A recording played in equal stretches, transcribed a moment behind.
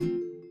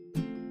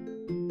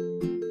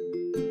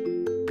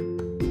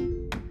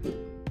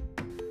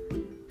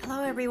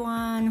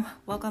everyone,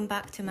 welcome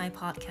back to my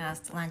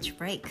podcast Lunch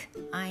Break.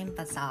 I'm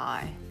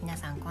Bazaar. 皆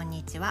さんこん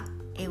にちは。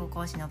英語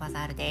講師のバザ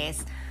ールで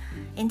す。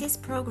In this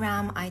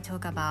program, I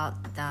talk about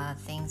the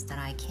things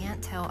that I can't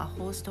tell a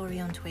whole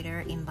story on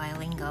Twitter in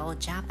bilingual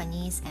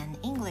Japanese and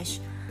English.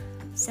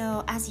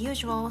 So as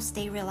usual,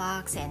 stay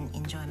relaxed and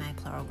enjoy my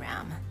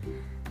program.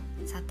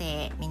 さ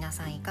て、皆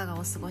さんいかが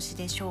お過ごし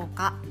でしょう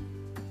か？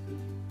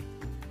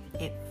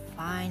 It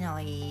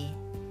finally,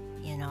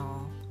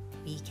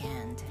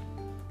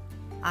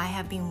 weekend.I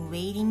have been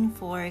waiting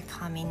for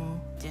coming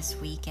this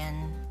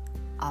weekend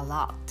a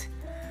lot.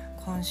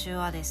 今週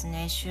はです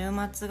ね、週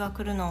末が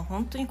来るのを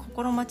本当に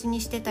心待ち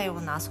にしてたよ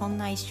うなそん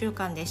な1週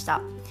間でし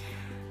た。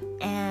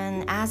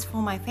And as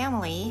for my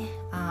family,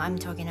 I'm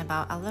talking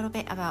about a little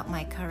bit about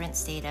my current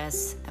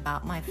status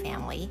about my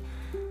family.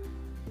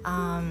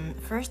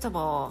 First of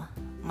all,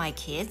 my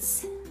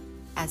kids,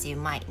 as you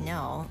might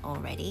know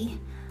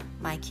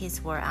already.My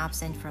kids were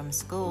absent from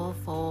school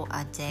for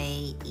a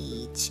day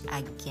each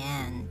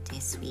again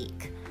this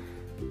week.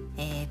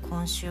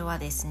 今週は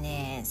です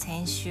ね、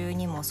先週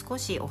にも少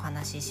しお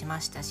話しし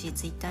ましたし、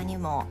ツイッターに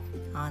も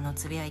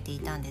つぶやいてい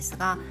たんです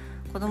が、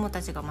子ども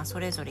たちがそ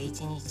れぞれ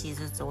1日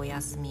ずつお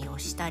休みを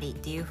したりっ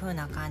ていう風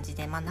な感じ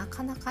で、な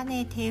かなか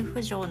ね、低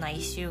不条な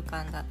1週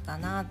間だった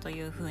なと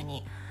いう風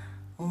に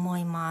思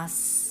いま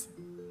す。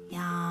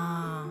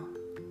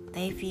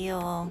They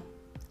feel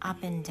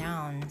up and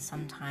down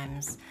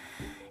sometimes,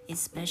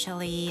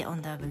 especially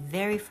on the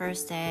very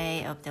first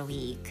day of the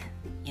week,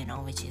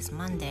 which is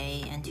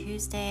Monday and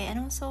Tuesday and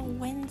also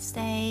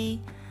Wednesday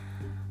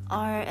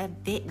are a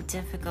bit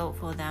difficult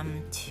for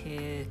them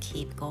to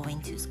keep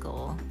going to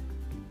school.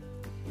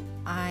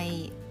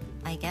 I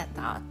get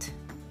that,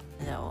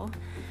 though.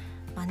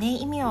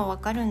 意味はわ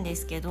かるんで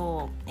すけ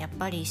ど、やっ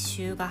ぱり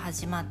週が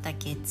始まった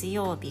月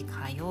曜日、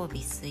火曜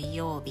日、水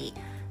曜日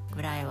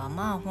ぐらいは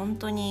本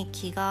当に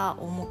気が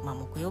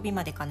木曜日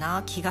までか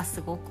な、気がす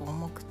ごく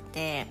重く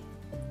て、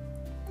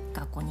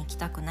学校に行き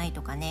たくない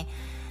とかね、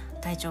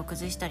体調を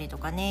崩したりと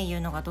かね、いう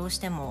のがどうし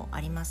ても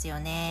ありますよ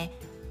ね。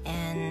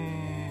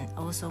And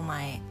also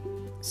my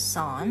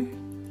son,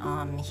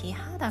 he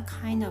had a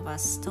kind of a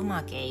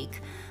stomach ache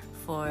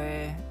for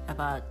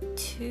about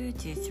 2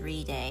 to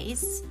 3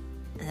 days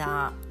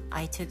that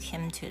I took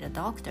him to the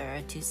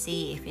doctor to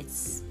see if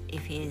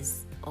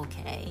he's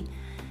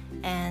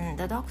okay.And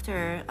the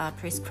doctor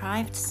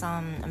prescribed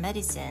some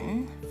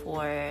medicine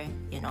for,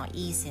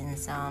 easing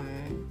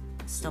some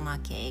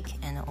stomach ache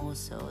and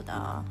also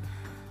the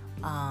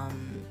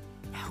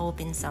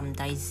helping some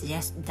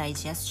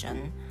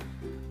digestion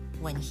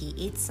when he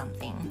eats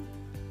something.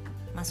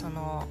 そ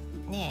の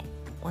ね、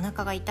お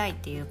腹が痛いっ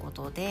ていうこ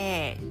と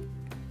で、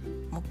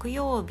木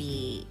曜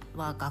日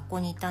は学校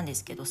に行ったんで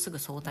すけど、すぐ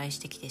早退し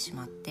てきてし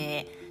まっ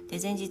て、で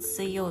前日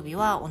水曜日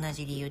は同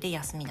じ理由で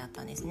休みだっ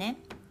たんですね。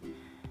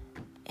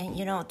And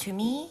to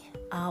me,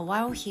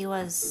 while he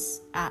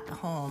was at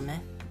home,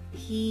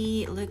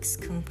 he looks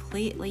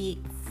completely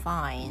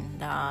fine.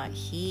 That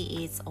he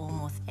eats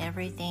almost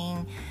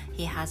everything.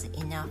 He has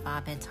enough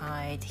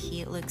appetite.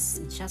 He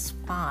looks just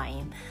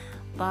fine.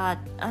 But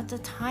at the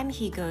time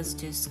he goes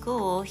to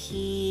school,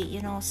 he,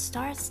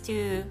 starts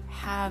to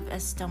have a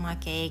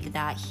stomach ache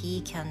that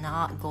he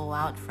cannot go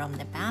out from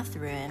the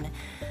bathroom.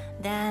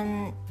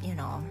 Then,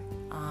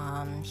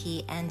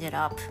 he ended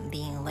up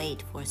being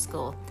late for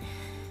school.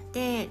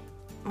で、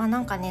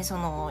そ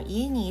の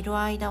家にいる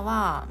間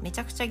はめち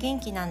ゃくちゃ元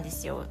気なんで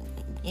すよ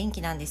っ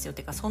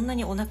ていうか、そんな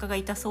にお腹が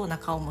痛そうな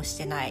顔もし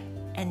てない。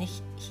And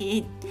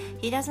he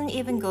doesn't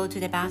even go to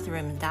the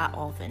bathroom that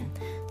often.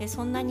 で、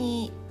そんな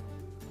に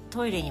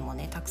トイレにも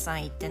ね、たくさ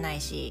ん行ってな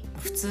いし、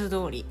普通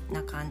通り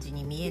な感じ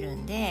に見える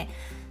んで、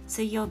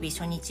水曜日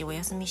初日お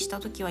休みした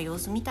時は様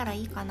子見たら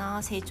いいか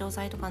な、整腸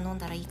剤とか飲ん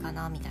だらいいか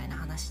なみたいな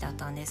話だっ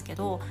たんですけ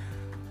ど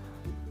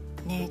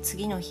ね、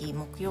次の日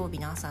木曜日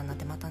の朝になっ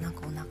てまたお腹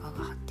が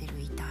張ってる、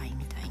痛い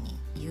みたいに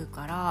言う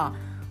から、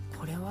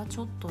これはち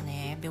ょっと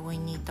ね、病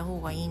院に行った方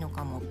がいいの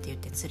かもって言っ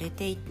て連れ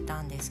て行っ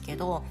たんですけ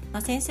ど、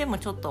先生も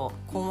ちょっと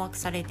困惑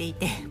されてい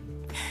て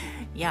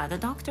Yeah, the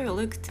doctor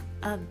looked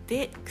a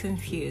bit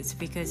confused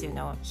because,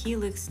 he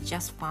looks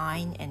just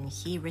fine and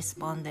he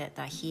responded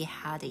that he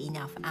had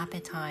enough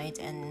appetite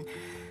and,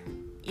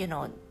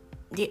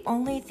 the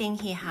only thing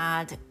he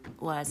had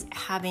was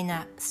having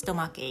a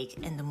stomach ache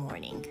in the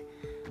morning.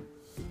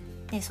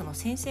で、その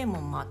先生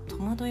も戸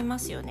惑いま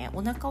すよね。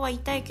お腹は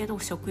痛いけど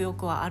食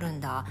欲はあるん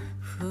だ、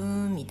ふー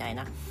んみたい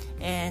な。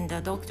And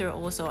the doctor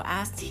also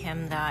asked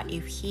him that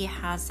if he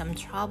has some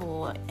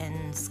trouble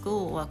in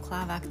school or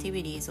club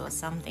activities or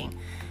something.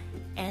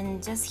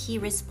 And just he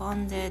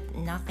responded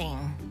nothing.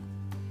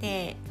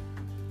 で、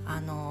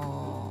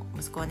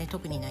息子はね、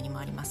特に何も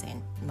ありませ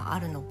ん。あ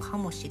るのか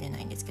もしれな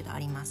いんですけど、あ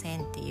りませ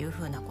んっていう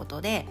ふうなこ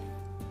とで、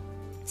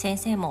先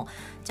生も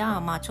じ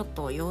ゃあちょっ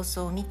と様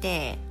子を見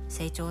て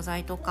整腸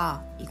剤と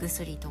か胃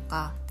薬と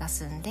か出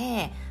すん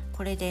で、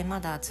これでま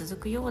だ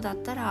続くようだっ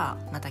たら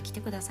また来て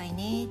ください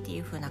ねって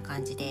いう風な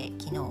感じで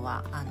昨日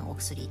はお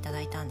薬いた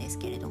だいたんです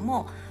けれど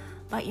も、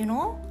But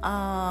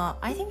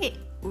I think it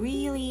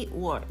really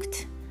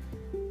worked.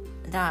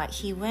 that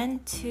he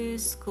went to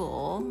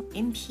school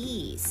in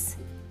peace.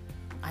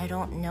 I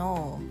don't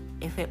know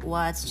if it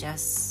was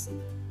just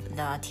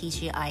the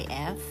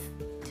TGIF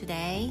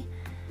today.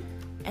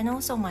 And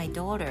also my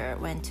daughter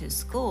went to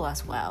school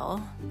as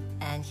well,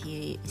 and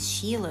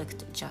she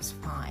looked just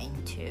fine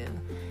too.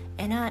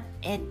 And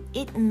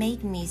it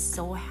made me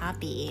so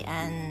happy,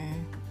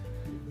 and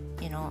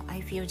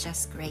I feel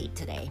just great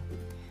today.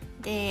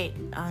 で、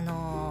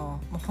も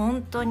う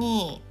本当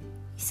に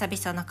久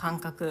々な感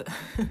覚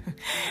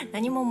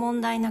何も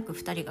問題なく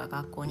2人が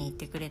学校に行っ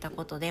てくれた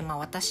ことで、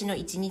私の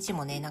一日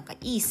もね、なんか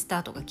いいスタ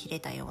ートが切れ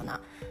たような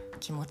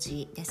気持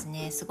ちです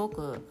ね。すご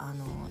く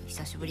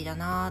久しぶりだ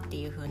なって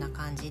いう風な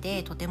感じ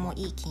で、とても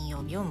いい金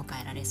曜日を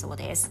迎えられそう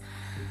です。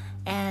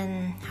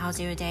 And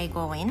how's your day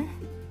going?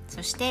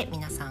 そして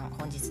皆さん、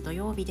本日土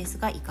曜日です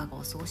がいかが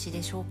お過ごし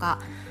でしょう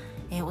か。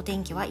お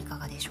天気はいか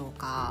がでしょう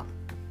か。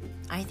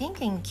I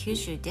think in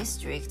Kyushu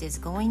district is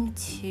going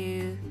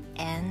to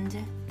end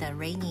the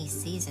rainy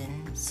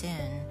season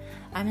soon.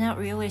 I'm not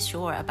really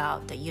sure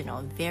about the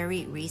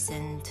very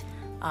recent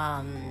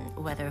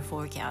weather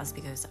forecast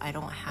because I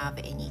don't have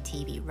any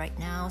TV right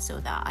now, so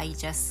that I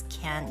just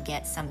can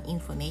get some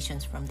information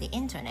from the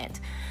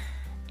internet,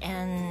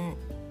 and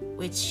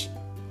which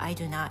I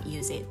do not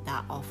use it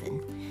that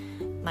often.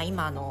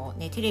 今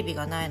テレビ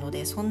がないの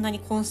でそんなに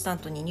コンスタン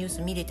トにニュー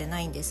ス見れて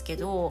ないんですけ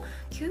ど、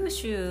九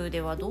州で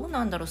はどう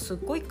なんだろう、すっ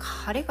ごい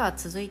晴れが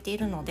続いてい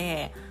るの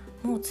で、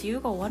もう梅雨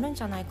が終わるん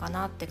じゃないか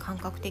なって感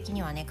覚的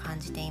にはね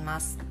感じていま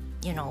す。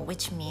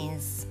which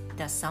means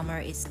the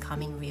summer is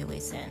coming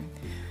really soon.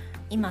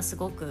 今す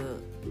ご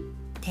く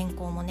天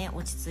候もね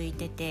落ち着い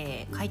て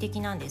て快適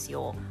なんです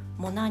よ。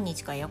もう何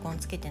日かエアコン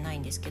つけてない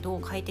んですけど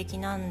快適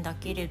なんだ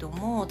けれど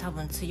も、多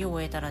分梅雨を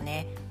終えたら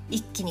ね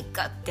一気に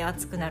ガッて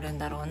暑くなるん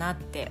だろうなっ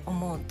て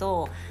思う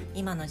と、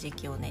今の時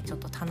期をねちょっ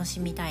と楽し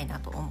みたいな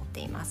と思っ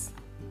ています。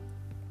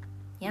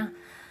Yeah.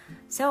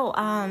 So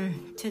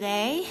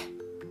today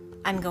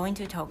I'm going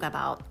to talk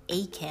about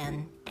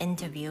ACAN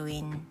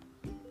interviewing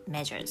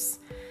measures.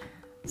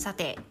 さ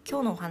て今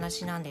日のお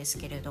話なんです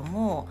けれど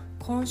も、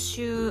今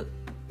週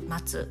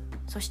末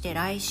そして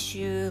来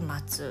週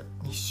末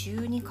2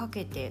週にか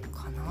けて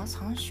かな、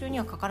3週に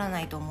はかから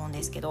ないと思うん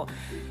ですけど、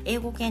英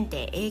語検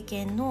定英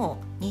検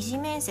の二次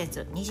面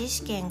接二次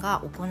試験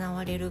が行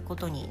われるこ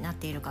とになっ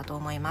ているかと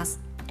思います。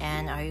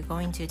 And are you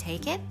going to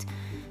take it?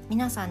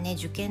 皆さんね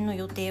受験の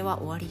予定は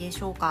終わりで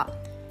しょうか。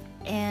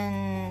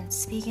 And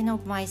speaking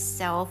of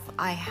myself,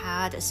 I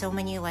had so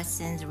many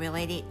lessons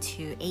related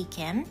to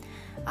ACAN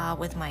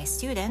with my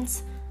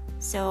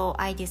students.So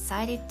I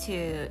decided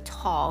to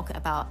talk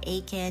about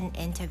ACAN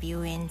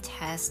interviewing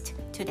test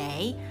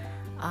today,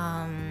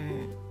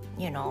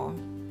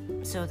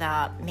 so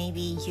that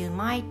maybe you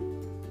might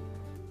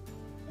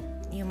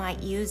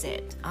use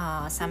it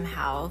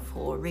somehow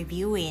for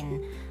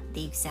reviewing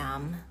the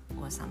exam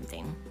or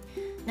something.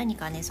 何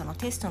かねその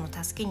テストの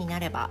助けにな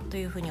ればと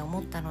いうふうに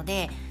思ったの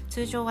で、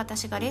通常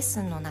私がレッ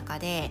スンの中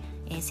で、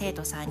生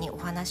徒さんにお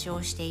話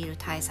をしている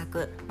対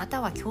策ま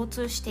たは共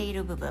通してい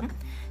る部分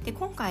で、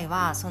今回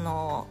はそ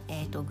の、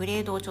グレ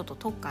ードをちょっと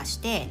特化し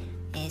て、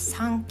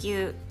3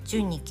級、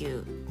準2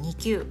級、2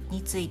級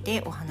につい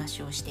てお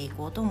話をしてい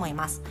こうと思い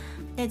ます。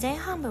で前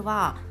半部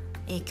は、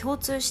共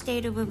通して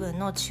いる部分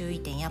の注意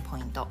点やポ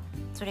イント、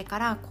それか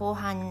ら後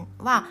半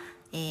は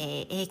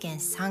英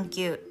検3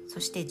級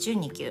そして準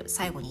2級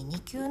最後に2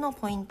級の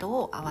ポイント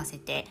を合わせ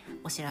て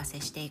お知ら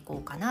せしていこ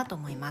うかなと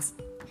思います。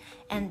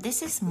 And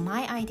this is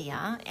my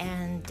idea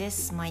and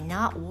this might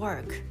not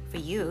work for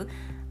you,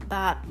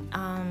 but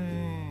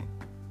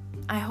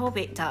I hope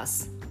it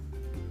does.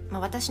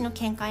 私の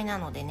見解な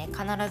のでね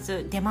必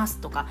ず出ます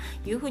とか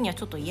いうふうには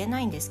ちょっと言えな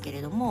いんですけ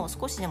れども、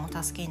少しでも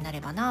助けになれ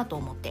ばなと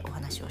思ってお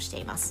話をして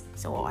います。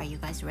 So are you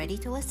guys ready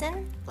to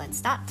listen?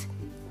 Let's start.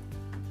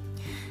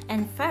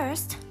 And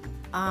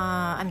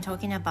first,I'm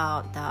talking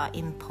about the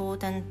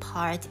important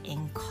part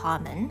in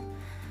common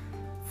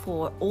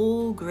for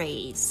all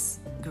grades,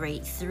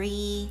 grade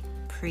 3,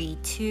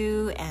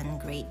 pre-2, and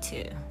grade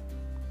 2,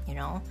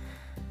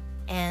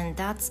 and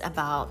that's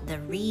about the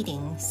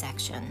reading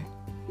section.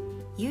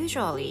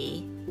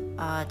 Usually,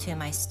 to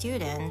my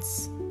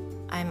students,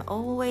 I'm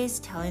always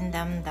telling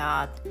them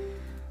that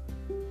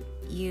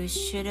you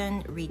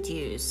shouldn't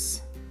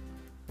reduce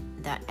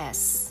the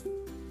S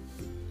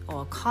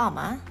or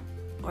comma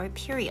or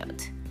period.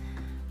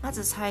 ま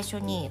ず最初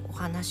にお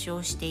話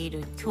をしてい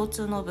る共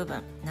通の部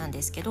分なん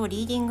ですけど、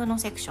リーディングの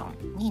セクショ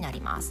ンにな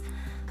ります。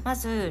ま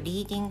ず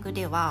リーディング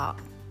では、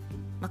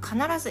必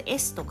ず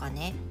S とか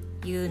ね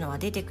いうのは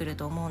出てくる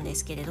と思うんで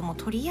すけれども、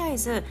とりあえ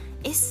ず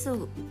S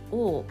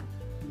を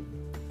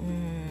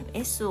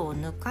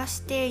抜か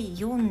して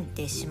読ん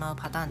でしまう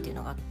パターンっていう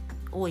のが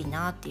多い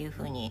なっていう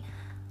ふうに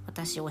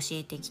私教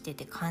えてきて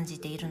て感じ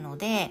ているの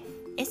で、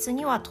 S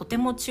にはとて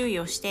も注意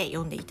をして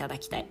読んでいただ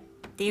きたいっ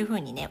ていうふう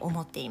にね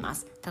思っていま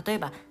す。例え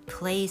ば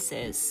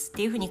places っ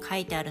ていうふうに書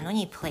いてあるの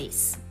に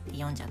place っって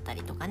読んじゃった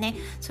りとかね、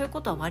そういう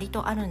ことは割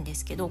とあるんで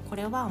すけど、こ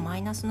れはマ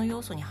イナスの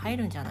要素に入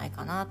るんじゃない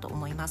かなと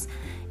思います。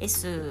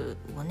 S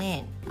を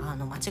ね間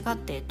違っ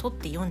て取っ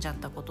て読んじゃっ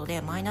たこと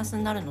でマイナス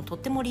になるのとっ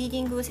てもリーデ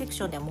ィングセク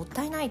ションではもっ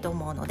たいないと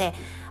思うので、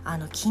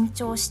緊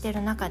張して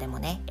る中でも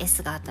ね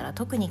S があったら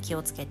特に気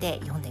をつけて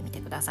読んでみて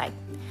ください。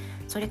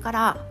それか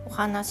らお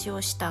話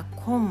をした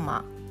コン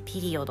マ、ピ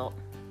リオド、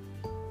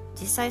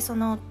実際そ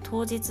の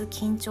当日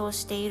緊張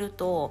している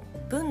と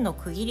文の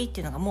区切りって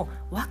いうのがも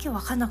うわけ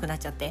わかんなくなっ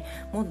ちゃって、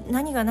もう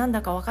何が何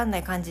だかわかんな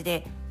い感じ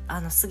で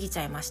過ぎち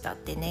ゃいましたっ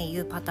てねい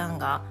うパターン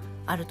が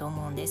あると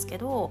思うんですけ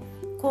ど、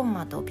コン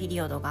マとピ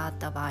リオドがあっ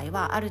た場合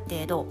はある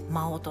程度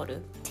間を取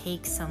る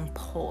take some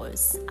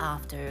pause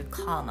after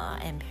comma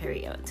and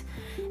period,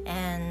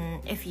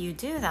 and if you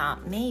do that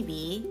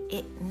maybe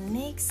it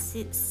makes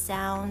it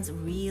sounds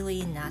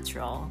really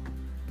natural。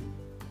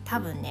多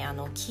分ね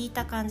聞い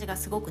た感じが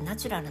すごくナ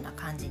チュラルな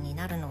感じに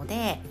なるの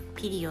で、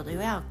ピリオド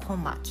やコ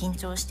ンマ緊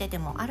張してて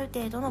もある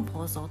程度の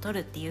ポーズを取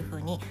るっていう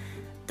風に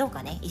どう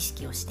かね意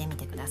識をしてみ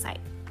てください。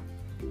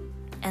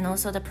 And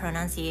also the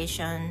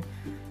pronunciation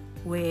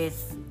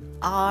with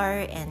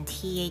R and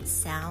TH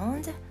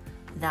sound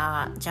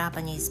that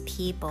Japanese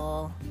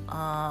people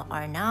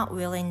are not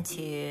willing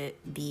to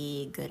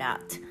be good at。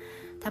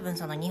多分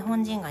その日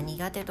本人が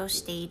苦手と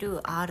してい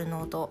る R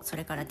の音、そ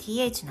れから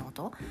TH の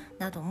音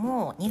など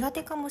も苦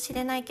手かもし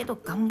れないけど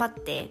頑張っ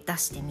て出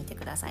してみて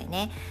ください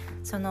ね。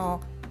その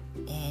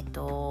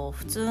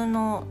普通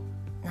の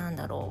何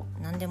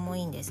でも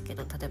いいんですけ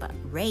ど、例えば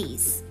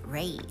race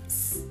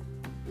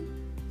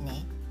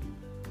ね、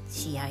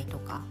試合と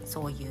か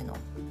そういうの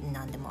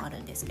何でもある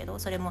んですけど、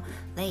それも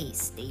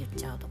race って言っ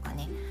ちゃうとか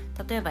ね、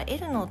例えば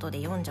L の音で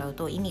読んじゃう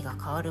と意味が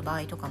変わる場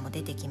合とかも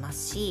出てきま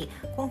すし、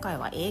今回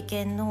は英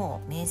検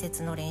の面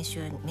接の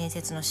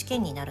試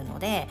験になるの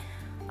で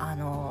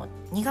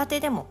苦手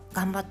でも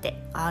頑張っ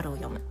て R を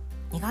読む、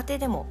苦手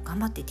でも頑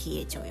張って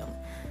TH を読む、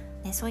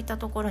ね、そういった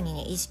ところに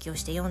ね意識を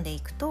して読んでい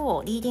く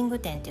とリーディング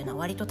点っていうのは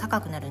割と高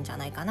くなるんじゃ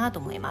ないかなと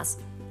思います。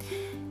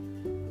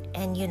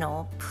 And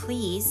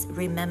please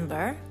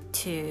remember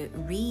to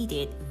read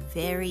it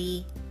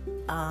very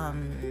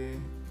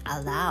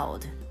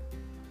aloud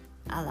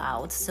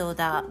so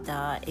that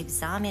the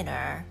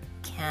examiner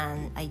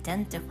can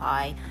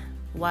identify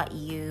what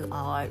you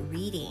are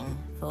reading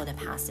for the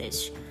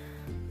passage。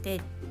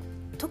 で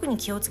特に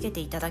気をつけて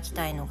いただき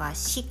たいのが、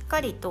しっ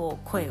かりと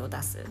声を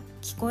出す、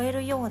聞こえ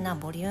るような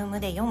ボリューム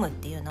で読むっ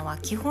ていうのは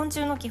基本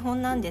中の基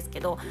本なんです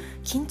けど、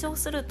緊張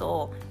する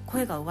と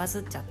声が上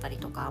ずっちゃったり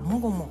とかも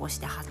ごもごし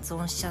て発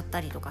音しちゃっ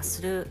たりとか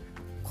する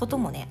こと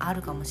もねあ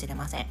るかもしれ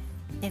ません。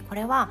でこ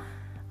れは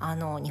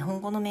日本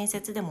語の面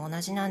接でも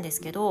同じなんです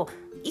けど、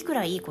いく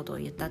らいいことを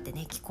言ったって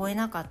ね聞こえ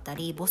なかった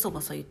りボソ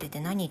ボソ言ってて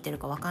何言ってる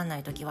か分かんな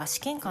い時は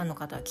試験官の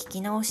方は聞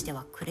き直して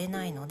はくれ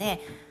ないので、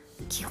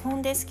基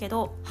本ですけ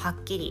どは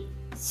っきり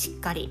しっ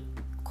かり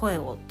声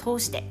を通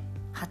して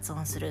発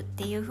音するっ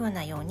ていう風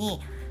なよう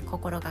に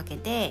心がけ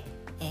て、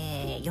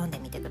読んで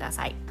みてくだ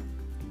さい。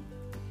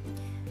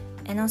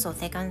 And also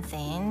second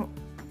thing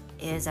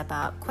is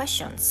about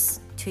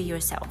questions to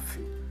yourself。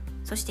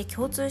そして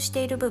共通し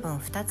ている部分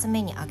2つ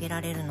目に挙げら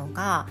れるの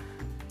が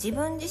自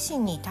分自身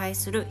に対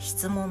する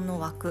質問の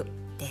枠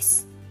で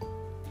す。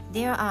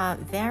 There are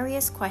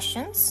various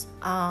questions,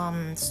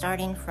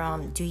 starting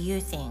from do you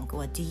think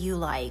or do you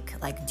like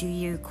do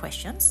you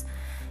questions.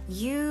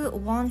 You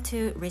want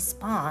to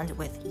respond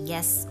with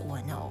yes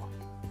or no,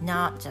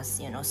 not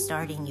just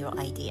starting your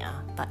idea,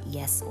 but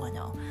yes or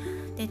no。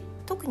 で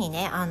特に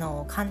ね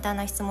簡単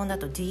な質問だ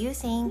と Do you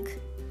think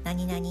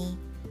何々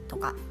と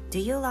か Do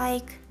you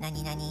like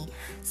何々、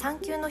3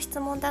級の質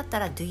問だった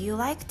ら Do you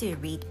like to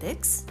read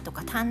books と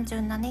か単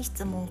純なね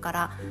質問か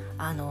ら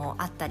あ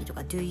ったりと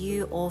か Do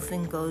you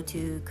often go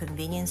to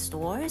convenience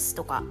stores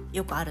とか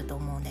よくあると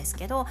思うんです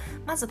けど、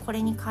まずこ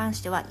れに関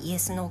しては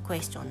Yes No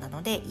question な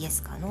ので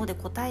Yes か No で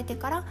答えて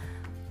から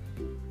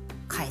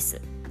返すっ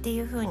てい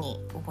う風に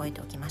覚え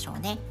ておきましょう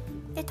ね。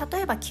で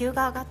例えば級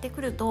が上がって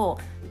くると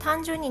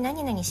単純に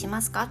何々しま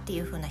すかって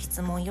いう風な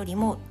質問より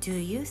も Do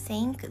you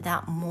think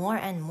that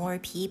more and more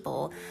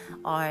people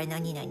are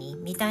何々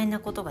みたいな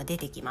ことが出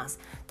てきます。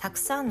たく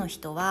さんの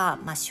人は、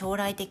将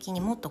来的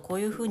にもっとこう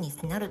いう風に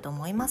なると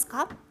思います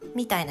か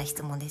みたいな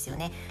質問ですよ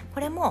ね。こ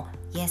れも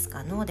Yes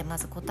か No でま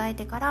ず答え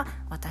てから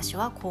私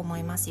はこう思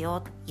います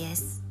よ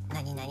Yes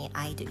何々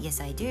I do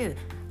Yes I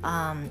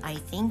do、I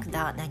think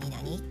that 何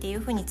々ってい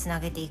う風につな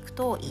げていく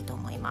といいと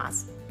思いま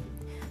す。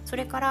そ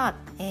れから、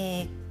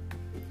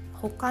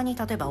他に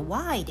例えば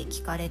Why で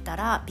聞かれた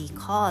ら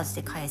Because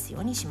で返すよ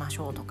うにしまし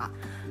ょうとか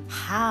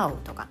How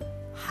とか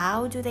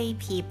How do they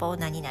people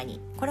何々、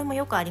これも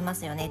よくありま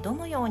すよね。ど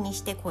のように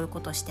してこういう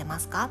ことしてま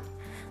すか、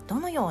ど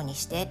のように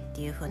してっ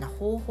ていう風な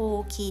方法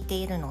を聞いて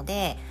いるの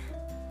で、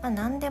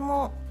何で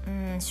も、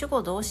主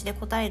語動詞で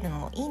答えるの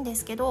もいいんで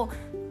すけど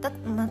例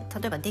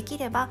えばでき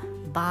れば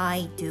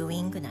by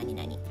doing 何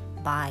々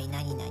by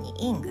何々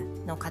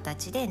ing の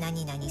形で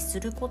何々す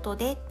ること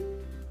で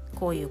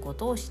こういうこ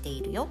とをして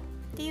いるよ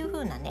っていう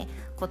風なね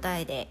答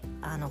えで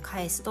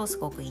返すとす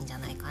ごくいいんじゃ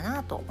ないか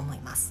なと思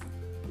います。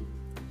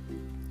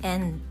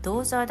And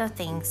those are the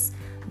things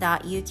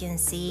that you can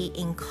see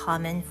in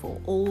common for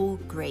all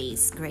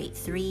grades, grade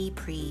 3,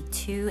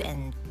 pre-2,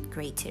 and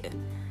grade 2.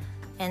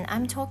 And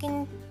I'm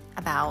talking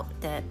about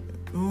the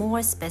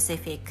more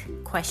specific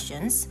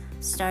questions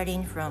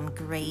starting from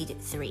grade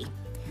 3.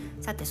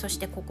 さて、そし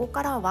てここ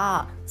から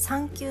は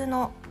3級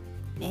の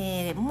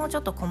もうちょ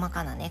っと細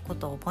かなねこ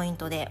とをポイン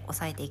トで押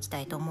さえていきた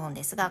いと思うん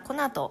ですが、こ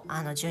の後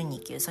準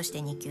2級そして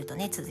2級と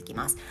ね続き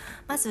ます。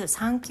まず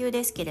3級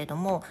ですけれど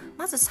も、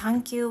まず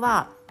3級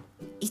は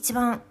一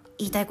番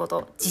言いたいこ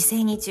と、時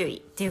制に注意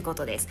っていうこ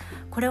とです。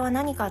これは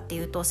何かって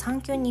いうと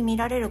3級に見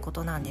られるこ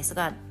となんです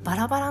が、バ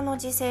ラバラの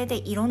時制で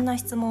いろんな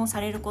質問を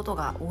されること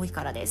が多い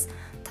からです。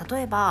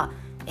例えば、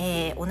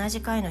同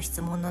じ回の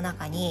質問の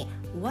中に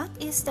What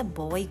is the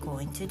boy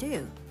going to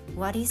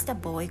do?What is the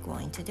boy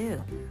going to do?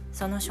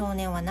 その少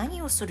年は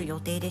何をする予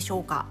定でしょ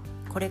うか。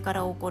これか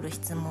ら起こる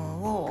質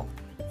問を、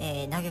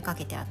投げか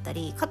けてあった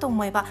り、かと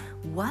思えば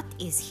What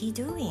is he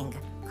doing?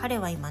 彼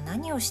は今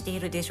何をしてい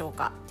るでしょう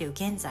かっていう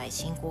現在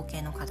進行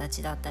形の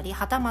形だったり、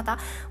はたまた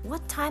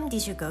What time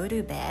did you go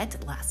to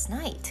bed last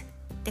night?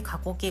 で過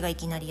去形がい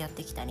きなりやっ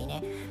てきたり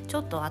ね、ちょ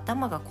っと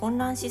頭が混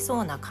乱し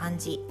そうな感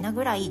じな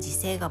ぐらい時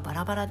制がバ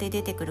ラバラで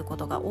出てくるこ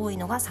とが多い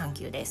のが3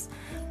級です。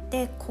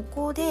でこ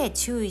こで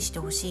注意して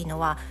ほしい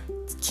のは、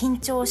緊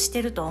張して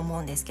ると思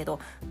うんですけど、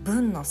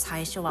文の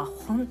最初は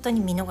本当に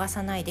見逃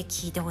さないで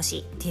聞いてほし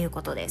いっていう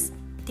ことです。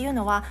っていう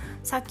のは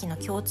さっきの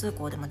共通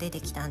項でも出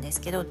てきたんで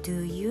すけど、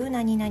 Do you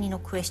何々の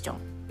クエスチョ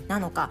ンな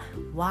のか、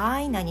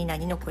 Why 何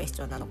々のクエス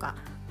チョンなのか、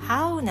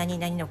 How 何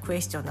々のクエ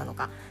スチョンなの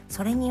か、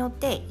それによっ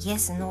て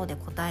Yes, No で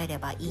答えれ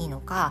ばいいの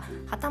か、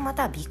はたま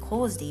た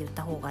Because で言っ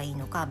た方がいい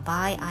のか、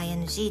 By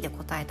ing で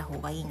答えた方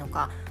がいいの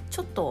か、ち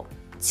ょっと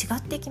違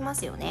ってきま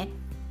すよね。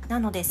な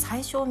ので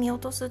最初を見落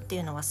とすってい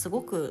うのはす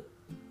ごく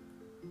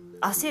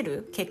焦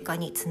る結果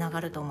につなが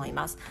ると思い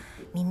ます。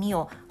耳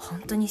を本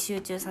当に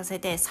集中させ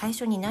て最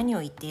初に何を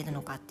言っている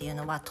のかっていう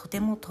のはとて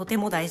もとて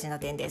も大事な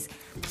点です。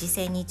時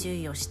制に注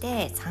意をし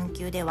て3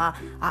級では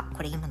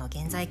これ今の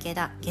現在形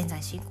だ、現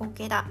在進行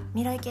形だ、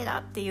未来形だ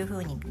っていう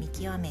風に見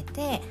極め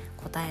て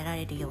答えら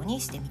れるよう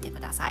にしてみてく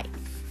ださい。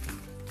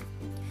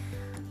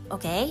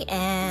 Okay,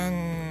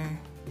 and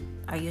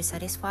are you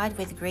satisfied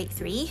with grade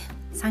 3?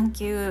 3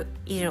級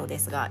以上で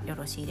すがよ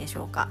ろしいでし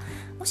ょうか。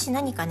もし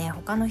何かね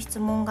他の質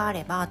問があ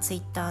ればツイ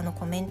ッターの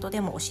コメント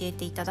でも教え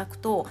ていただく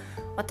と、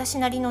私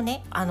なりの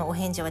ねお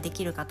返事はで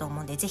きるかと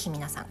思うんで、ぜひ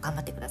皆さん頑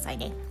張ってください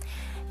ね。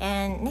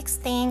 And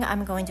next thing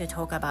I'm going to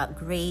talk about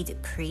grade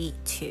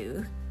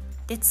pre-2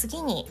 で、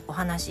次にお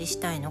話しし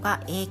たいのが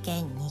英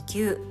検2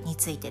級に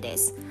ついてで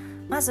す。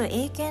まず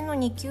英検の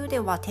2級で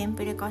はテン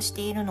プレ化し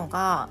ているの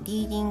が、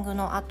リーディング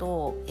の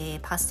後、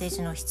パステー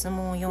ジの質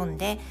問を読ん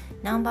で、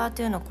ナンバー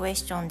2のクエ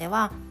スチョンで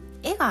は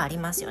絵があり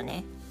ますよ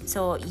ね。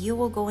So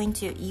you're going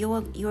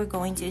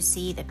to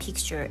see the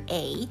picture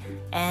A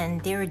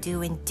and they're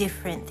doing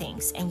different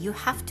things and you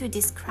have to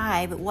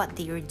describe what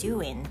they're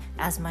doing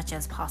as much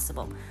as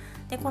possible.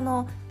 でこ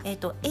の、A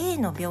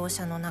の描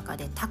写の中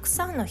でたく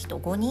さんの人、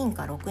5人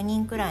か6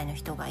人くらいの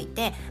人がい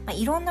て、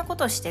いろんなこ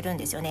とをしてるん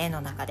ですよね、絵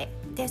の中で。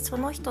でそ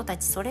の人た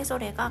ちそれぞ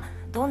れが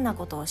どんな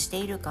ことをして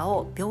いるか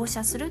を描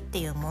写するって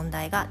いう問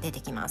題が出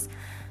てきます。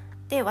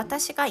で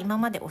私が今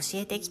まで教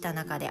えてきた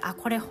中で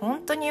これ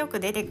本当によ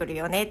く出てくる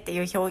よねって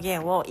いう表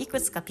現をい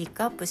くつかピッ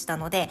クアップした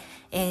ので、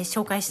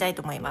紹介したい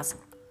と思います。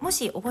も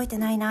し覚えて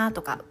ないな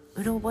とか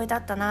うろ覚えだ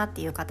ったなっ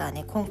ていう方は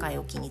ね、今回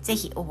を機にぜ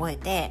ひ覚え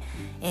て、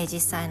実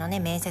際のね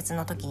面接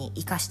の時に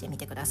活かしてみ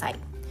てください。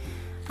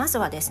まず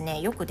はですね、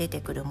よく出て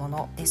くるも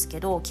のですけ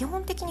ど、基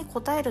本的に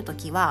答えると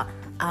きは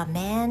A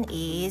man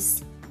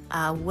is,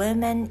 a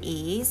woman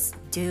is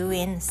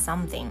doing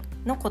something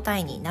の答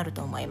えになる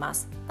と思いま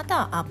す。ま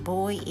た A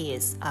boy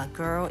is, a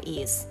girl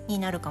is に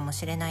なるかも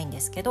しれないんで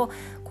すけど、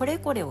これ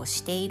これを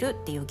しているっ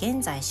ていう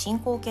現在進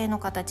行形の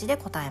形で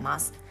答えま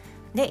す。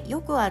で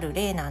よくある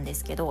例なんで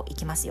すけど、い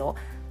きますよ。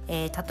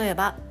例え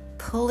ば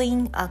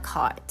pulling a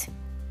cart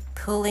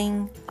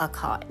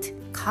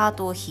カー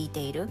トを引いて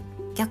いる。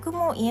逆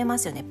も言えま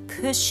すよね。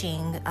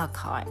 pushing a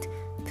cart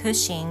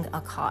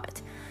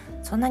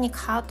そんなに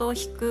カートを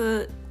引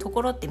くと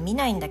ころって見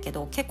ないんだけ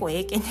ど、結構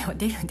英検では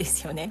出るんで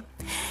すよね。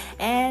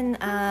And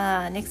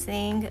next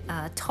thing,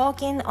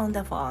 talking on the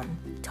phone、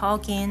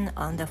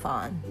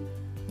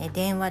ね、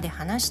電話で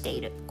話してい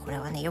る。これ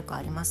はねよく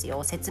あります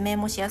よ。説明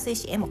もしやすい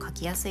し絵も描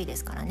きやすいで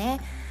すからね。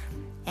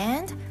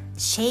And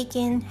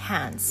shaking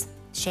hands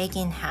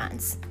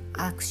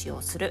握手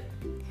をする。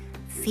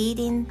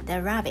 feeding the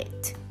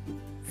rabbit、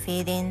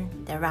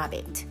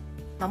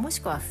もし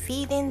くは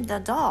feeding the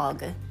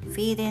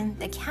dog、feeding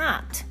the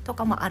cat と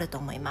かもあると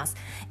思います。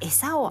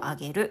餌をあ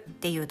げるっ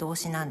ていう動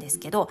詞なんです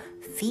けど、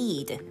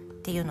 feed っ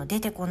ていうの出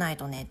てこない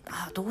とね、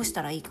どうし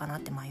たらいいかな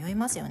って迷い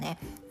ますよね。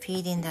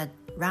 feeding the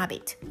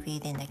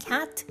rabbit、feeding the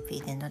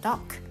cat、feeding the dog。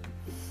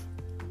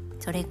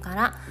 それか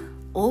ら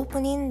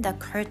opening the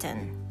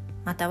curtain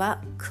また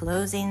は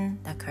closing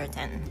the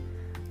curtain、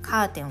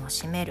 カーテンを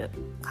閉める、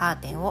カー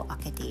テンを開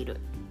けているっ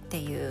て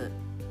いう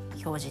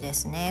表示で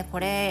すね。こ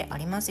れあ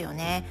りますよ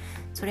ね。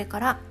それか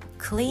ら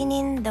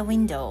cleaning the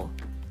window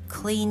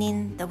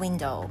cleaning the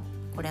window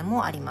これ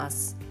もありま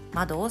す。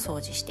窓を掃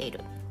除している。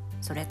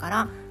それか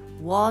ら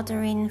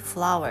watering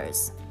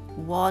flowers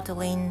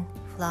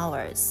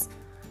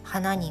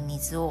花に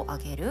水をあ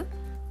げる。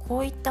こ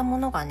ういったも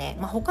のがね、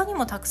他に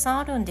もたくさん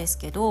あるんです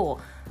けど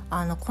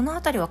この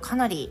あたりはか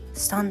なり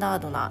スタンダー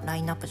ドなラ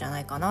インナップじゃな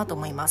いかなと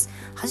思います。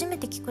初め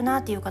て聞くな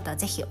っていう方は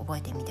ぜひ覚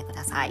えてみてく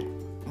ださい。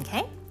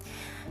 Okay?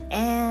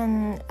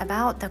 And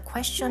about the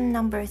question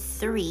number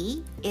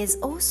 3 is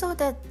also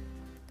the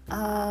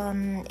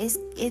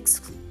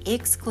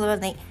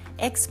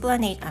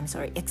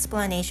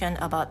explanation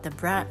about the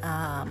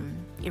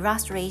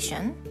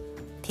illustration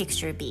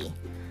picture B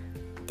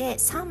で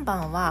3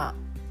番は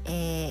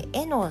絵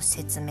の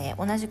説明、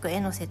同じく絵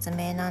の説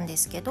明なんで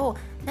すけど、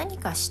何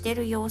かして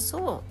る様子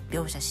を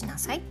描写しな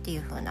さいってい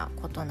う風な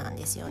ことなん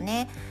ですよ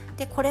ね。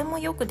でこれも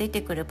よく出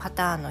てくるパ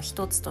ターンの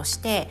一つとし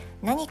て、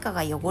何か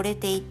が汚れ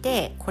てい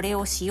てこれ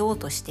をしよう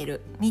として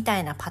るみた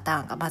いなパタ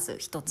ーンがまず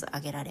一つ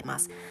挙げられま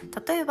す。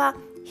例えば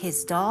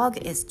His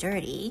dog is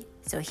dirty,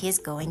 so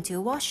he's going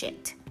to wash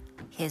it.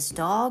 His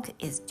dog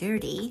is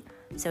dirty,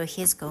 so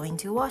he's going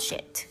to wash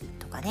it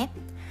とかね。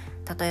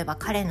例えば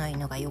彼の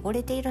犬が汚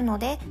れているの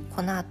で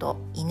この後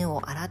犬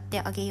を洗っ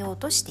てあげよう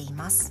としてい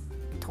ます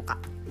とか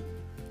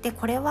で、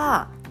これ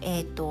は、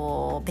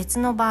別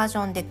のバージ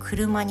ョンで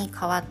車に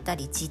変わった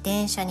り自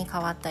転車に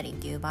変わったりっ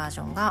ていうバージ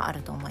ョンがあ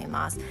ると思い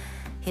ます。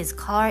 His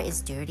car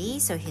is dirty,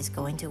 so he's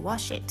going to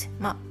wash it。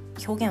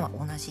 表現は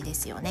同じで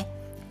すよね。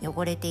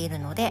汚れている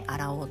ので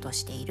洗おうと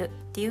しているっ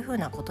ていう風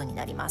なことに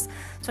なります。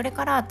それ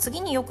から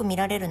次によく見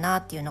られるな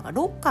っていうのが、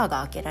ロッカー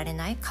が開けられ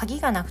ない、鍵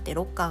がなくて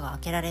ロッカーが開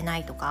けられな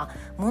いとか、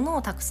物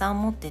をたくさ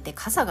ん持ってて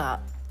傘が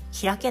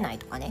開けない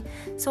とかね、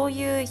そう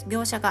いう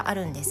描写があ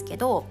るんですけ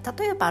ど、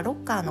例えばロ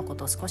ッカーのこ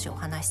とを少しお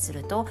話しす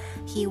ると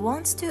He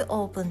wants to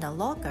open the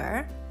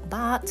locker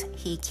but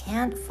he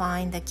can't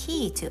find the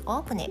key to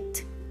open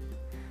it。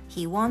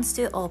 He wants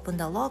to open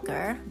the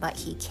locker but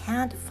he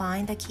can't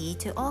find the key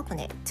to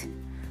open it。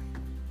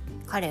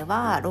彼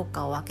はロッ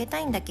カーを開けた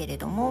いんだけれ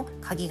ども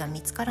鍵が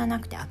見つからな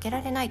くて開け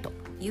られないと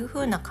いう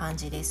風な感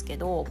じですけ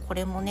ど、こ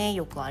れもね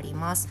よくあり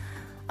ます。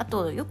あ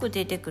とよく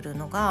出てくる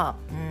のが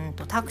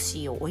タク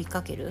シーを追い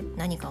かける、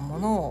何か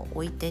物を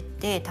置いてっ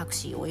てタク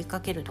シーを追い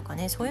かけるとか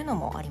ね、そういうの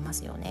もありま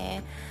すよ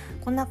ね。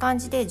こんな感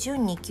じで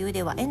準2級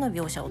では絵の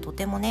描写をと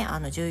てもね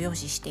重要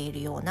視してい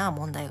るような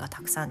問題が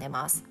たくさん出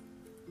ます。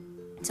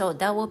 So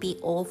that will be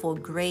all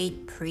for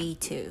grade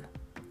pre-2.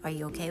 Are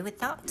you okay with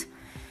that?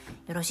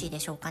 よろしいで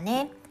しょうか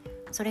ね。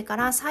それか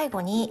ら最後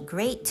に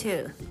Grade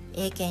 2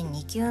英検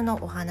2級の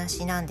お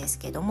話なんです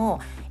けども、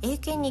英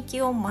検2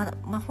級を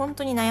本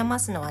当に悩ま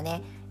すのは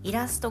ね、イ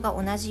ラスト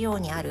が同じよう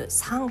にある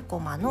3コ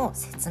マの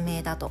説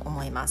明だと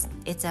思います。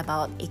 It's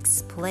about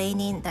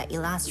explaining the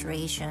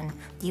illustration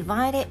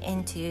divided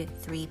into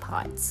 3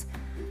 parts。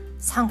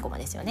 3コマ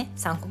ですよね。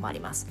3コマあ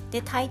ります。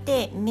で大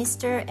抵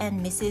Mr.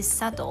 and Mrs.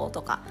 佐藤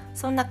とか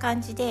そんな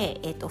感じ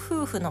で、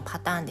夫婦のパ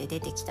ターンで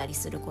出てきたり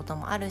すること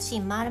もあるし、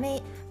まれ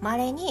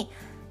に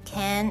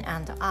Ken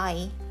and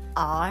I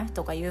are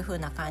とかいう風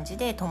な感じ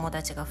で友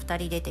達が2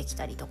人出てき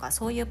たりとか、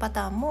そういうパ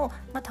ターンも、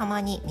た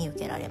まに見受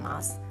けられ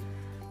ます。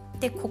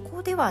でこ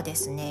こではで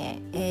す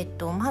ね、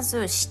まず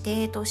指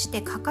定とし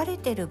て書かれ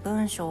ている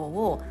文章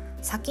を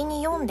先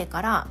に読んで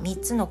から3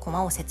つのコ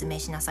マを説明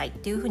しなさいっ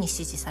ていう風に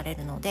指示され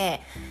るの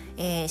で、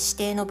指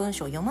定の文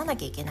章を読まな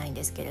きゃいけないん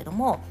ですけれど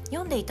も、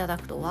読んでいただ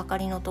くとお分か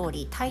りの通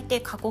り大抵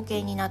過去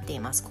形になってい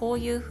ます。こう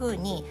いう風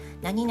に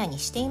何々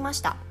していまし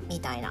たみ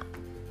たいな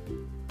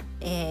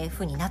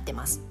風になって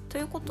ます。と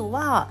いうこと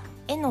は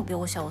絵の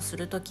描写をす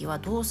るときは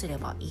どうすれ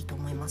ばいいと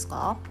思います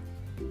か？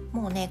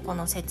もうねこ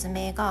の説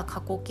明が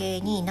過去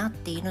形になっ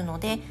ているの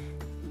で、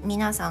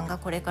皆さんが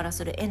これから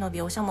する絵の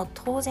描写も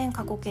当然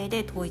過去形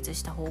で統一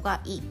した方が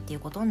いいっていう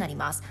ことになり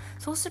ます。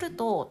そうする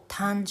と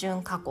単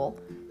純過去、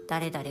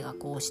誰々が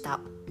こうしたっ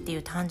てい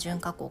う単純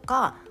過去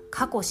か、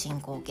過去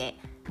進行形、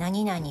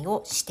何々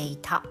をしてい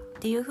たっ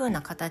ていう風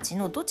な形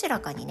のどちら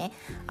かにね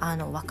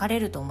分かれ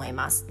ると思い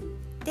ます。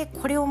で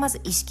これをま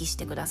ず意識し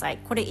てください。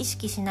これ意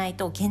識しない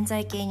と現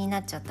在形に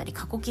なっちゃったり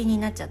過去形に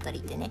なっちゃったり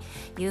ってね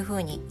いう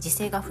風に時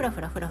制がフラフ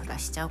ラ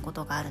しちゃうこ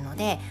とがあるの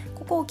で、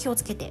ここを気を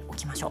つけてお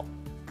きましょ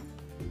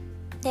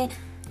う。で、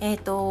絵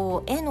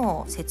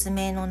の説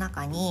明の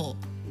中に、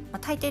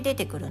大抵出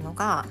てくるの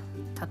が、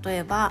例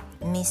えば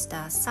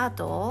Mr.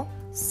 Sato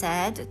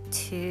said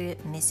to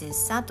Mrs.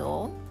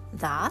 Sato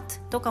that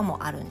とか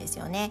もあるんです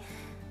よね。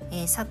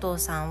佐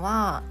藤さん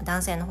は、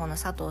男性の方の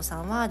佐藤さ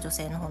んは女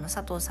性の方の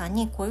佐藤さん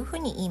にこういうふう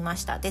に言いま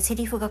した。でセ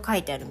リフが書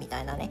いてあるみ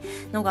たいなね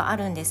のがあ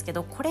るんですけ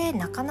ど、これ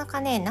なかな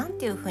かねなん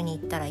ていうふうに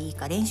言ったらいい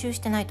か練習し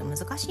てないと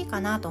難しいか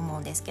なと思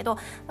うんですけど、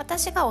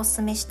私がおす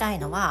すめしたい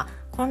のは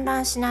混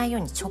乱しないよ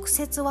うに直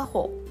接和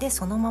法で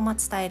そのまま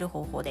伝える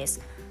方法で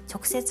す。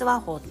直接和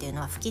法っていう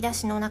のは吹き出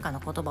しの中の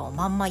言葉を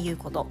まんま言う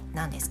こと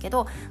なんですけ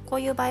ど、こ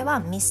ういう場合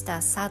は Mr.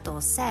 Sato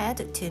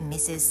said to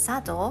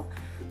Mrs. Sato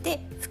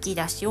で吹き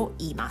出しを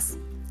言います。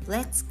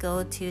Let's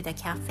go to the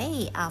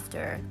cafe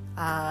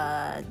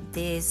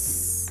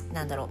after、this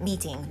ミ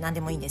ーティングなん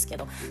でもいいんですけ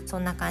ど、そ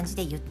んな感じ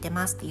で言って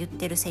ますって言っ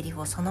てるセリ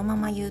フをそのま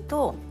ま言う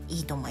と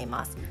いいと思い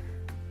ます。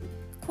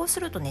こうす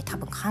るとね、多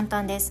分簡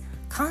単です。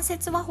間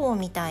接和法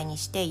みたいに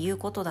して言う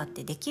ことだっ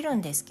てできる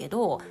んですけ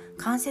ど、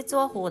間接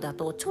和法だ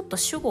とちょっと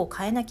主語を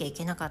変えなきゃい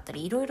けなかった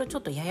り、いろいろちょ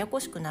っとやや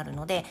こしくなる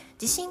ので、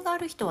自信があ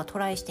る人はト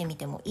ライしてみ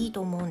てもいいと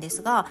思うんで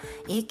すが、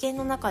英検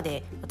の中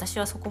で私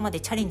はそこま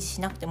でチャレンジ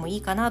しなくてもい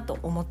いかなと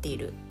思ってい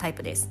るタイ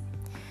プです。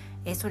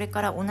それ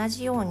から同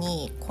じよう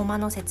にコマ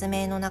の説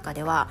明の中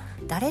では、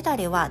誰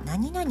々は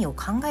何々を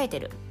考えて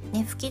る、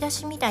ね、吹き出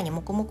しみたいに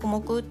モクモク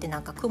モクってな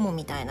んか雲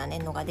みたいな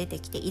のが出て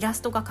きてイラ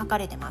ストが描か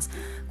れてます。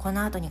こ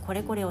の後にこ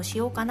れこれをし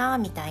ようかな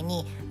みたい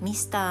にミ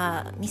ス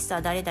タ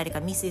ー誰々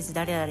かミスイズ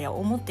誰々は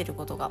思ってる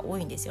ことが多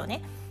いんですよ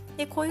ね。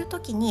でこういう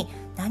時に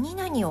何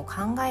々を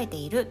考えて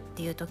いるっ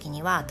ていう時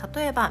には、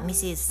例えば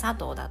Mrs. 佐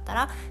藤だった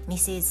ら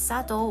Mrs.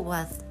 佐藤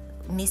was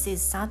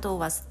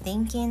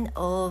thinking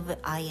of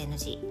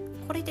ing、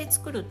 これで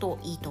作ると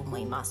いいと思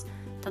います。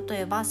例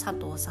えば佐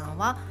藤さん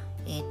は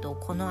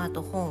この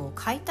後本を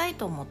買いたい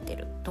と思って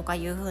るとか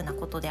いうふうな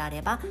ことであ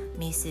れば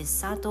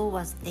Mrs. Sato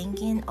was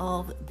thinking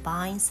of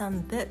buying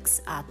some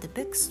books at the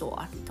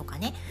bookstore とか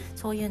ね、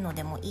そういうの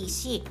でもいい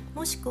し、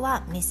もしく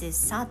は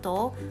Mrs.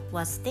 Sato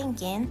was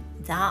thinking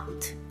that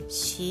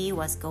she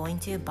was going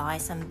to buy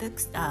some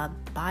books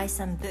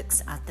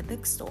at the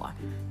bookstore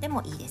で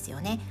もいいですよ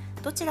ね。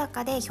どちら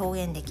かで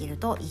表現できる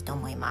といいと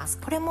思います。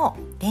これも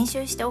練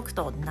習しておく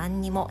と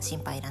何にも心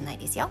配いらない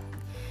ですよ。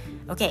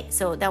Okay,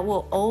 so that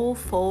will all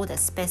for the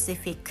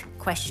specific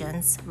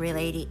questions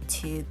related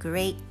to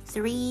grade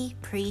 3,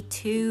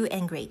 pre-2,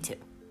 and grade 2.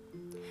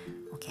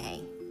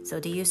 Okay, so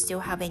do you still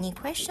have any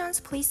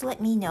questions? Please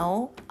let me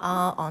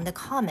know、on the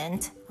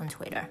comment on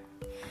Twitter.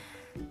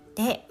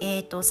 で、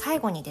最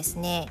後にです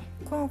ね、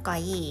今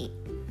回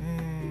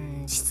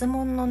質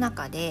問の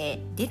中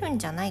で出るん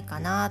じゃないか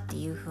なって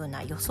いう風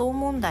な予想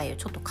問題を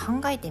ちょっと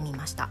考えてみ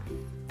ました。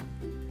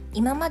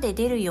今まで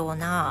出るよう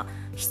な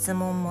質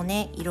問も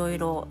ね、いろい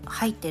ろ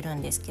入ってる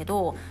んですけ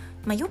ど、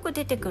よく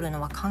出てくる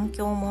のは環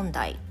境問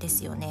題で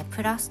すよね。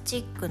プラス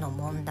チックの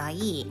問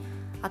題、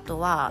あと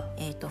は、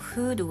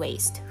フードウェイ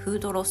スト、フー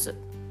ドロス、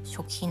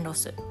食品ロ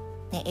ス、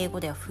ね、英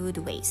語ではフー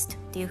ドウェイストっ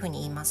ていうふう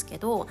に言いますけ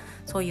ど、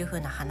そういうふう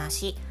な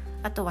話、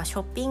あとはショ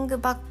ッピング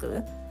バッ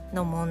グ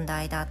の問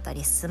題だった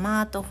り、ス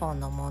マートフォ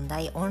ンの問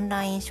題、オン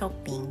ラインショッ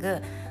ピン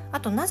グ、あ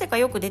となぜか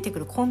よく出てく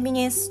るコンビ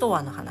ニエンススト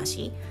アの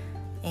話、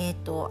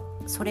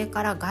それ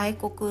から海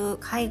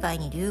外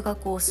に留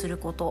学をする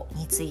こと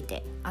につい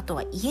て、あと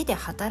は家で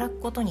働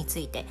くことにつ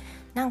いて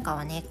なんか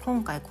はね、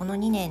今回この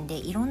2年で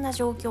いろんな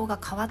状況が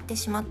変わって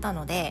しまった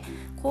ので、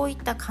こういっ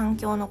た環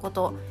境のこ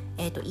と、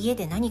家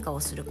で何かを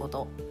するこ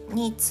と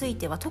につい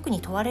ては特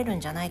に問われるん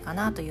じゃないか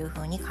なという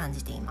ふうに感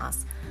じていま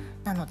す。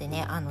なので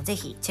ね、ぜ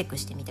ひチェック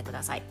してみてく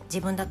ださい。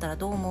自分だったら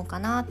どう思うか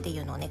なってい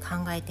うのをね、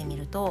考えてみ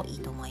るといい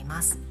と思い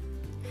ます。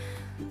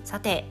さ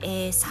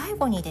て、最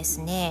後にで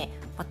すね、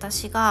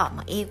私が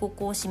英語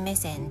講師目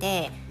線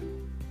で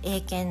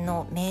英検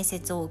の面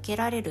接を受け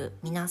られる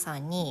皆さ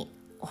んに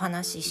お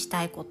話しし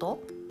たいこ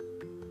と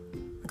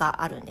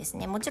があるんです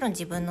ね。もちろん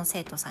自分の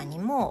生徒さんに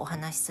もお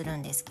話しする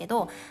んですけ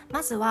ど、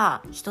まず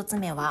は一つ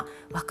目は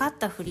分かっ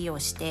たふりを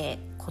して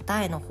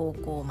答えの方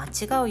向を間違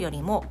うよ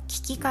りも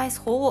聞き返す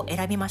方を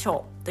選びまし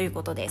ょうという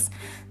ことです。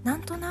な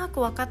んとなく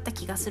分かった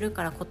気がする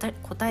から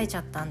答えち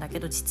ゃったんだけ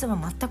ど、実は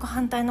全く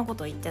反対のこ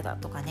とを言ってた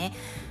とかね、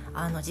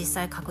実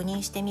際確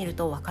認してみる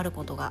と分かる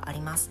ことがあり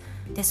ます。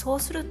でそう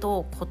する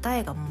と答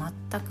えが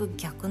全く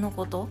逆の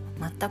こと、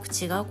全く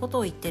違うこと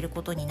を言ってる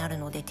ことになる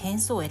ので、点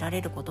数を得ら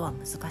れることは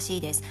難し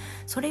いです。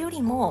それよ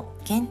りも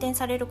減点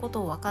されるこ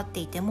とを分かって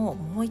いても、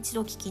もう一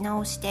度聞き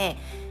直して、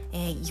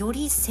よ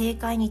り正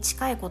解に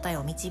近い答え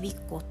を導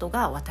くこと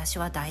が私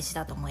は大事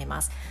だと思い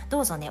ます。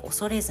どうぞね、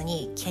恐れず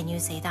に Can you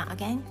say that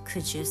again?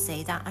 Could you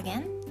say that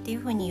again? っていう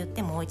ふうに言っ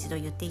て、もう一度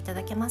言っていた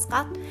だけます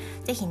か？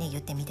ぜひね、言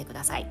ってみてく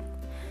ださい。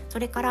そ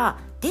れから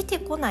出て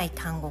こない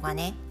単語が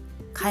ね、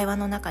会話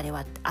の中で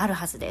はある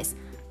はずです。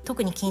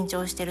特に緊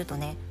張してると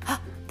ね、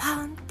パ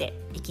ーンって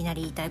いきな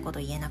り言いたいこと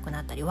言えなく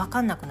なったり、分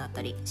かんなくなっ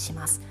たりし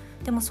ます。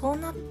でもそう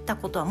なった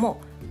ことはも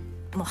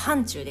う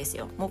範疇です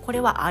よ。もうこれ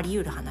はあり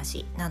得る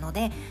話なの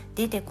で、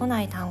出てこ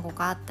ない単語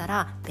があった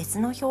ら別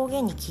の表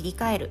現に切り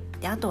替える。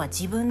であとは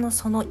自分の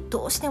その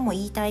どうしても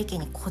言いたい意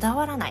見にこだ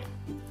わらない、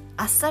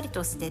あっさり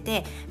と捨て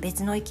て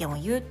別の意見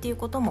を言うっていう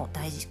ことも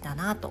大事だ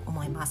なと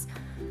思います。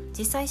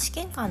実際試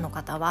験官の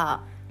方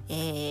は、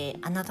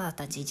あなた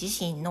たち自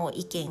身の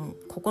意見、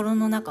心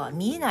の中は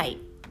見えない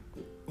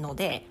の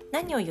で、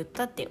何を言っ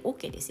たって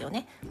OK ですよ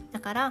ね。だ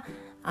から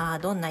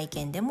どんな意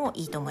見でも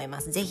いいと思いま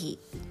す。ぜひ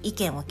意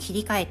見を切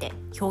り替えて、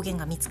表現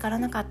が見つから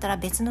なかったら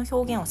別の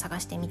表現を探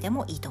してみて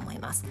もいいと思い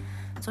ます。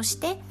そし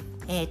て、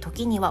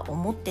時には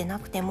思ってな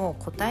くても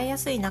答えや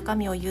すい中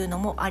身を言うの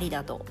もあり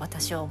だと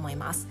私は思い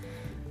ます。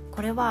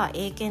これは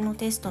英検の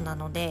テストな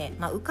ので、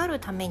受かる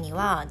ために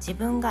は自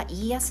分が言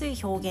いやすい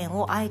表現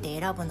をあえて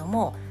選ぶの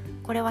も、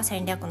ここれは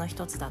戦略の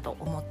一つだと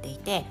思ってい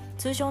て、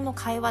通常の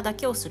会話だ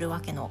けをする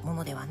わけのも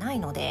のではない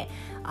ので、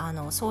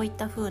そういっ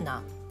た風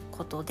な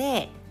こと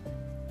で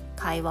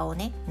会話を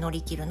ね乗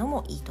り切るの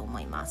もいいと思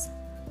います。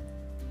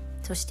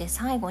そして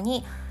最後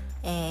に、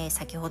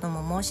先ほど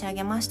も申し上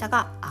げました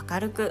が、明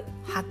るく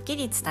はっき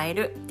り伝え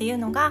るっていう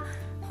のが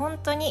本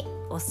当に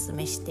お勧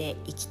めして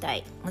いきた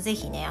い、ぜ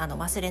ひね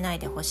忘れない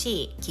でほ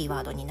しいキー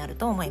ワードになる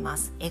と思いま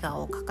す。笑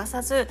顔を欠か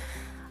さず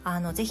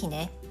ぜひ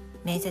ね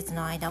面接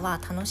の間は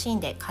楽し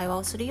んで会話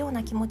をするよう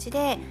な気持ち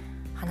で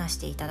話し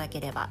ていただけ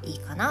ればいい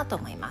かなと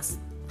思います。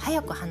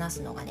早く話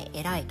すのがね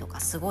偉いとか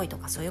すごいと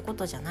かそういうこ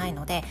とじゃない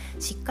ので、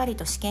しっかり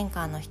と試験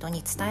官の人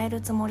に伝え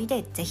るつもり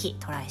でぜひ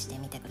トライして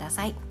みてくだ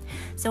さい。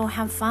 So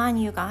have fun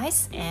you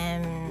guys,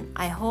 and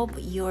I hope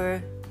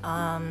your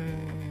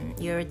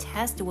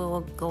test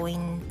will go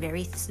in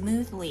very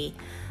smoothly.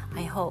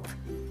 I hope,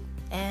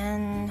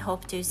 and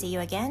hope to see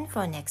you again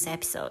for next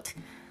episode.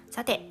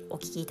 さて、お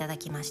聞きいただ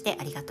きまして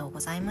ありがとうご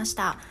ざいまし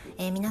た。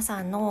皆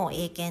さんの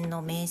英検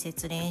の面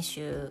接練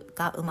習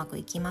がうまく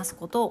いきます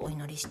ことをお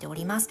祈りしてお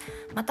ります。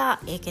ま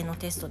た英検の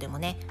テストでも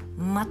ね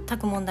全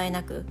く問題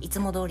なくいつ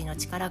も通りの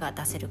力が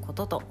出せるこ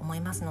とと思い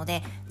ますの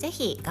で、ぜ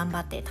ひ頑張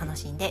って楽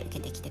しんで受け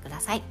てきてく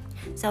ださい。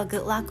 So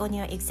good luck on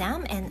your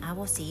exam, and I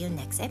will see you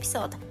next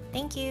episode.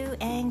 Thank you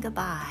and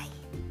goodbye.